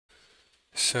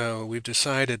So we've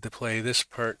decided to play this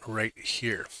part right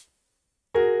here.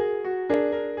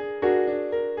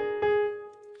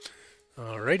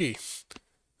 Alrighty,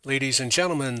 ladies and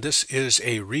gentlemen, this is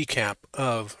a recap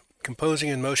of Composing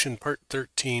in Motion Part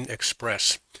 13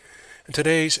 Express. In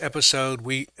today's episode,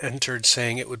 we entered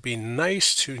saying it would be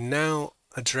nice to now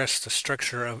address the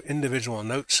structure of individual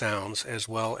note sounds as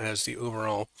well as the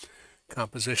overall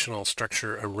compositional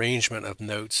structure arrangement of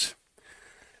notes.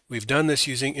 We've done this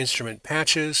using instrument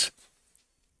patches.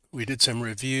 We did some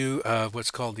review of what's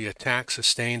called the attack,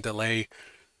 sustain, delay,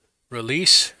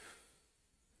 release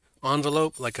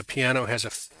envelope. Like a piano has a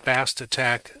fast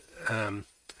attack, and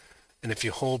if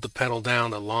you hold the pedal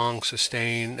down, a long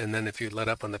sustain, and then if you let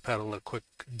up on the pedal, a quick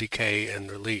decay and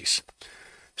release.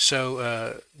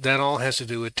 So that all has to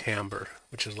do with timbre,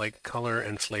 which is like color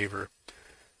and flavor.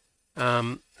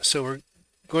 So we're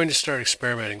going to start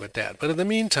experimenting with that. But in the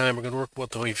meantime, we're going to work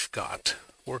with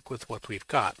what we've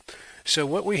got. So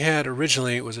what we had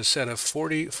originally was a set of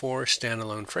 44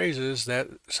 standalone phrases that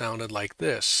sounded like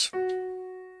this.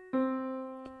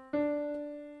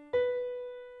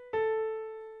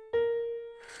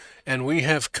 And we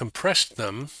have compressed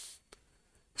them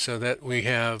so that we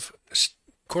have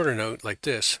quarter note like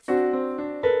this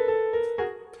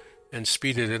and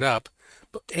speeded it up.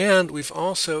 And we've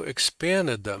also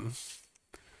expanded them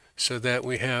so that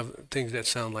we have things that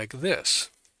sound like this.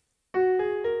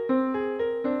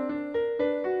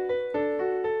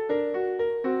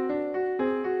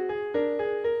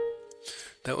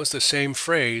 That was the same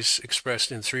phrase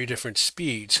expressed in 3 different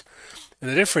speeds. And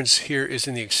the difference here is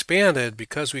in the expanded.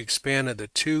 Because we expanded the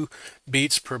 2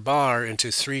 beats per bar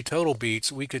into 3 total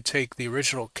beats, we could take the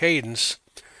original cadence,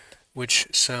 which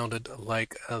sounded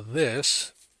like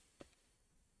this,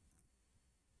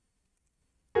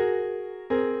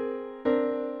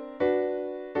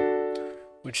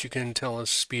 which you can tell us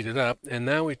speeded up, and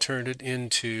now we turned it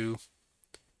into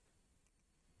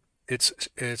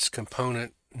its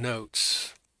component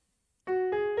notes.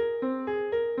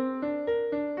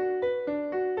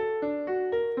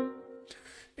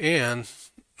 And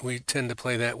we tend to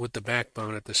play that with the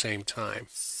backbone at the same time.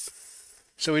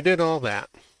 So we did all that.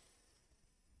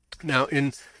 Now,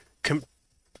 in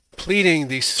completing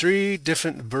these 3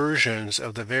 different versions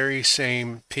of the very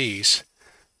same piece,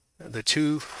 the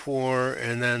 2/4,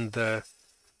 and then the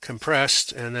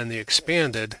compressed, and then the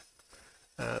expanded,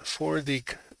 for the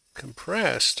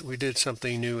compressed, we did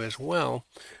something new as well.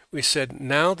 We said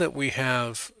now that we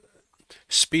have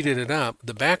speeded it up,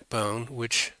 the backbone,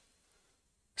 which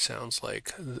sounds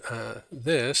like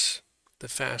this, the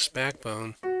fast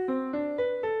backbone,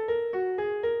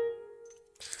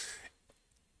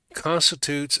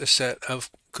 constitutes a set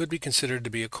of, could be considered to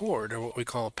be a chord, or what we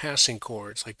call passing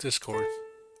chords, like this chord.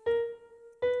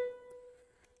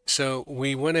 So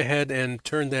we went ahead and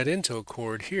turned that into a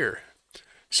chord here.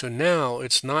 So now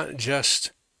it's not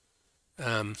just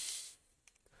the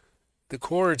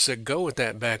chords that go with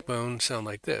that backbone sound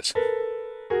like this.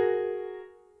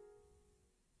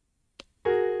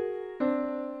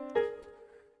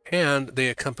 And they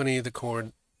accompany the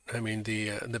chord,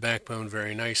 the backbone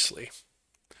very nicely.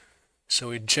 So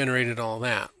we generated all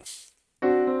that.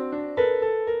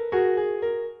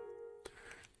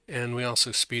 And we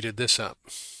also speeded this up.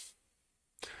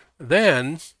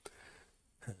 Then,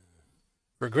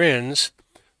 for grins,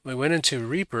 we went into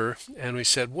Reaper and we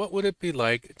said, what would it be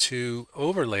like to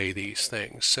overlay these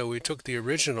things? So we took the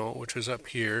original, which was up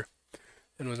here,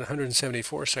 and was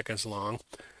 174 seconds long,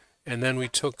 and then we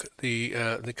took the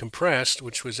compressed,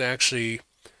 which was actually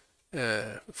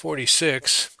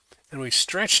 46, and we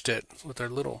stretched it with our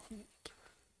little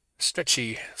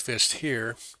stretchy fist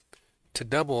here to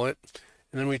double it,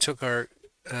 and then we took our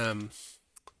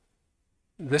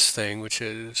this thing, which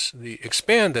is the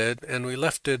expanded, and we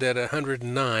left it at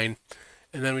 109,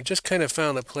 and then we just kind of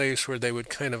found a place where they would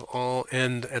kind of all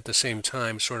end at the same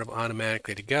time, sort of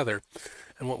automatically together.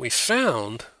 And what we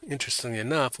found, interestingly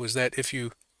enough, was that if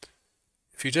you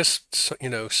just,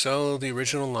 sew the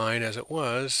original line as it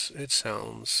was, it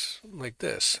sounds like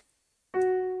this.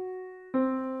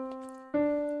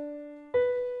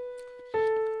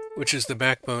 Which is the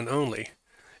backbone only.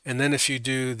 And then if you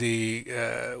do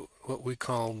the what we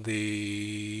call the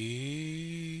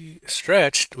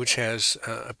stretched, which has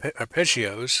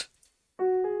arpeggios,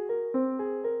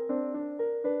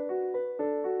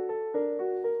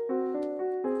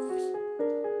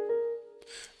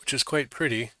 which is quite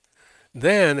pretty.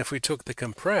 Then if we took the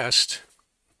compressed,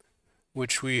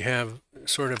 which we have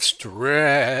sort of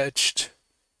stretched,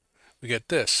 we get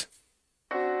this.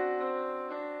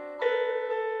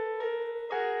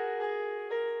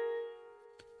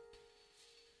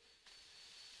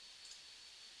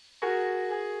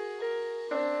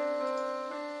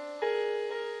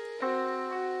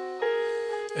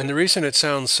 And the reason it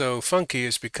sounds so funky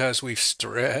is because we've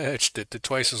stretched it to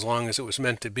twice as long as it was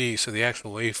meant to be, so the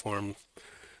actual waveform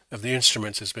of the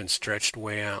instruments has been stretched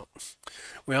way out.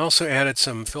 We also added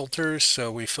some filters,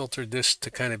 so we filtered this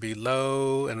to kind of be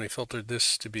low, and we filtered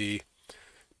this to be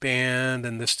band,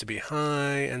 and this to be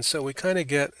high, and so we kind of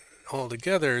get all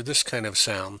together this kind of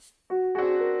sound.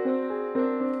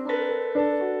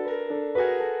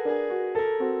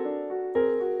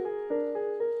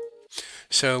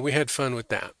 So we had fun with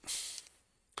that.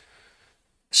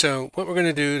 So what we're going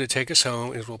to do to take us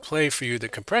home is we'll play for you the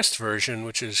compressed version,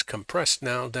 which is compressed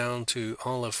now down to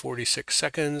all of 46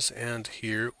 seconds, and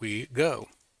here we go.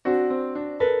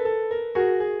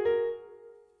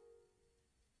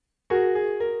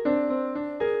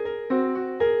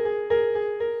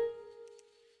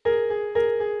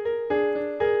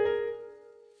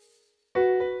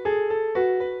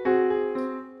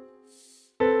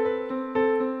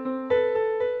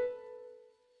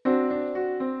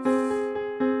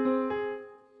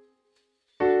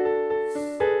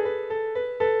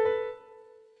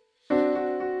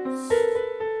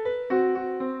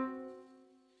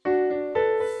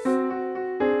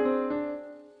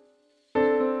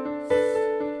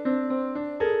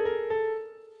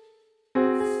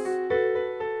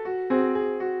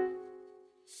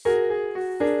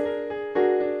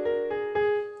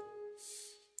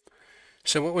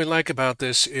 So what we like about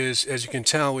this is, as you can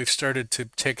tell, we've started to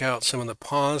take out some of the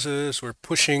pauses. We're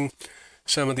pushing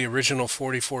some of the original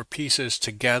 44 pieces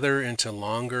together into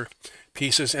longer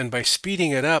pieces. And by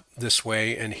speeding it up this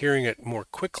way and hearing it more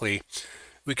quickly,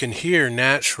 we can hear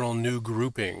natural new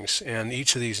groupings. And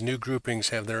each of these new groupings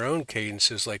have their own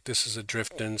cadences, like this is a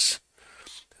driftance,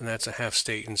 and that's a half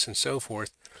statance, and so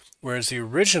forth. Whereas the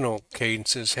original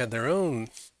cadences had their own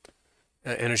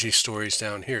energy stories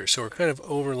down here. So we're kind of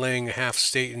overlaying a half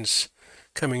statance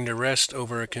coming to rest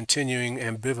over a continuing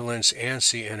ambivalence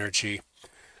ANSI energy,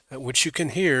 which you can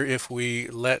hear if we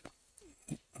let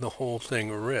the whole thing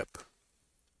rip.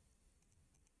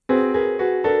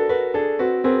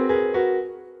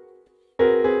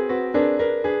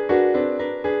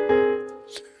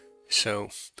 So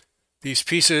these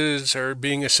pieces are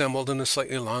being assembled into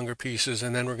slightly longer pieces,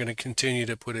 and then we're going to continue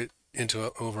to put it into an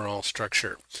overall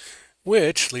structure.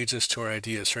 Which leads us to our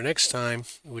ideas for next time,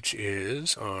 which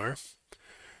are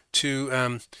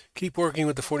to keep working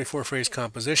with the 44 phrase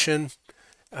composition,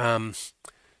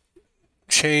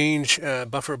 change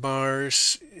buffer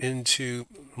bars into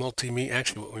multimeter.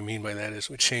 Actually, what we mean by that is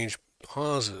we change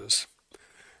pauses.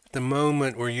 At the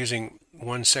moment, we're using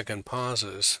 1 second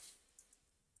pauses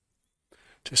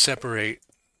to separate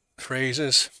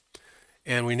phrases.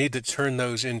 And we need to turn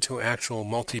those into actual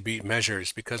multi-beat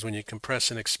measures, because when you compress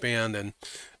and expand and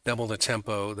double the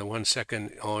tempo, the 1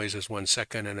 second always is 1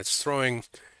 second, and it's throwing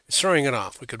it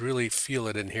off. We could really feel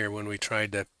it in here when we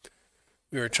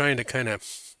were trying to kind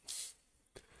of,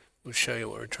 we'll show you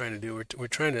what we're trying to do. We're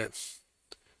trying to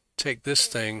take this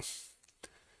thing,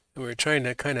 and we're trying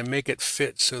to kind of make it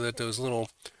fit so that those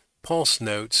little pulse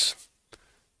notes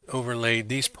overlaid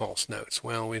these pulse notes.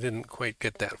 Well, we didn't quite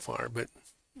get that far, but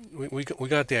we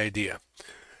got the idea.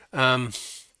 There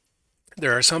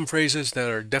are some phrases that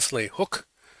are definitely hook,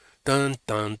 dun,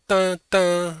 dun, dun,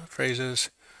 dun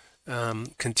phrases.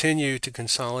 Continue to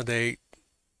consolidate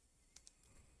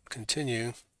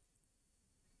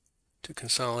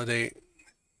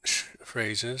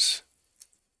phrases.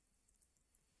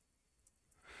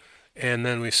 And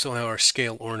then we still have our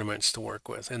scale ornaments to work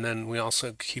with. And then we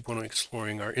also keep on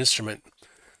exploring our instrument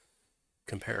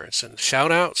comparisons.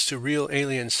 Shout outs to Real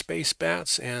Alien Space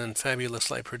Bats and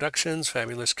Fabulous Light Productions.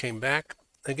 Fabulous came back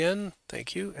again.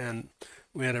 Thank you. And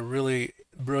we had a really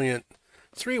brilliant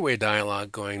three-way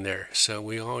dialogue going there. So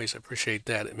we always appreciate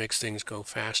that. It makes things go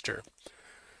faster.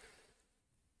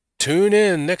 Tune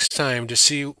in next time to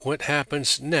see what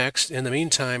happens next. In the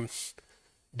meantime,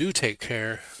 do take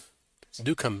care,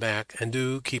 do come back, and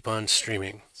do keep on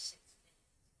streaming.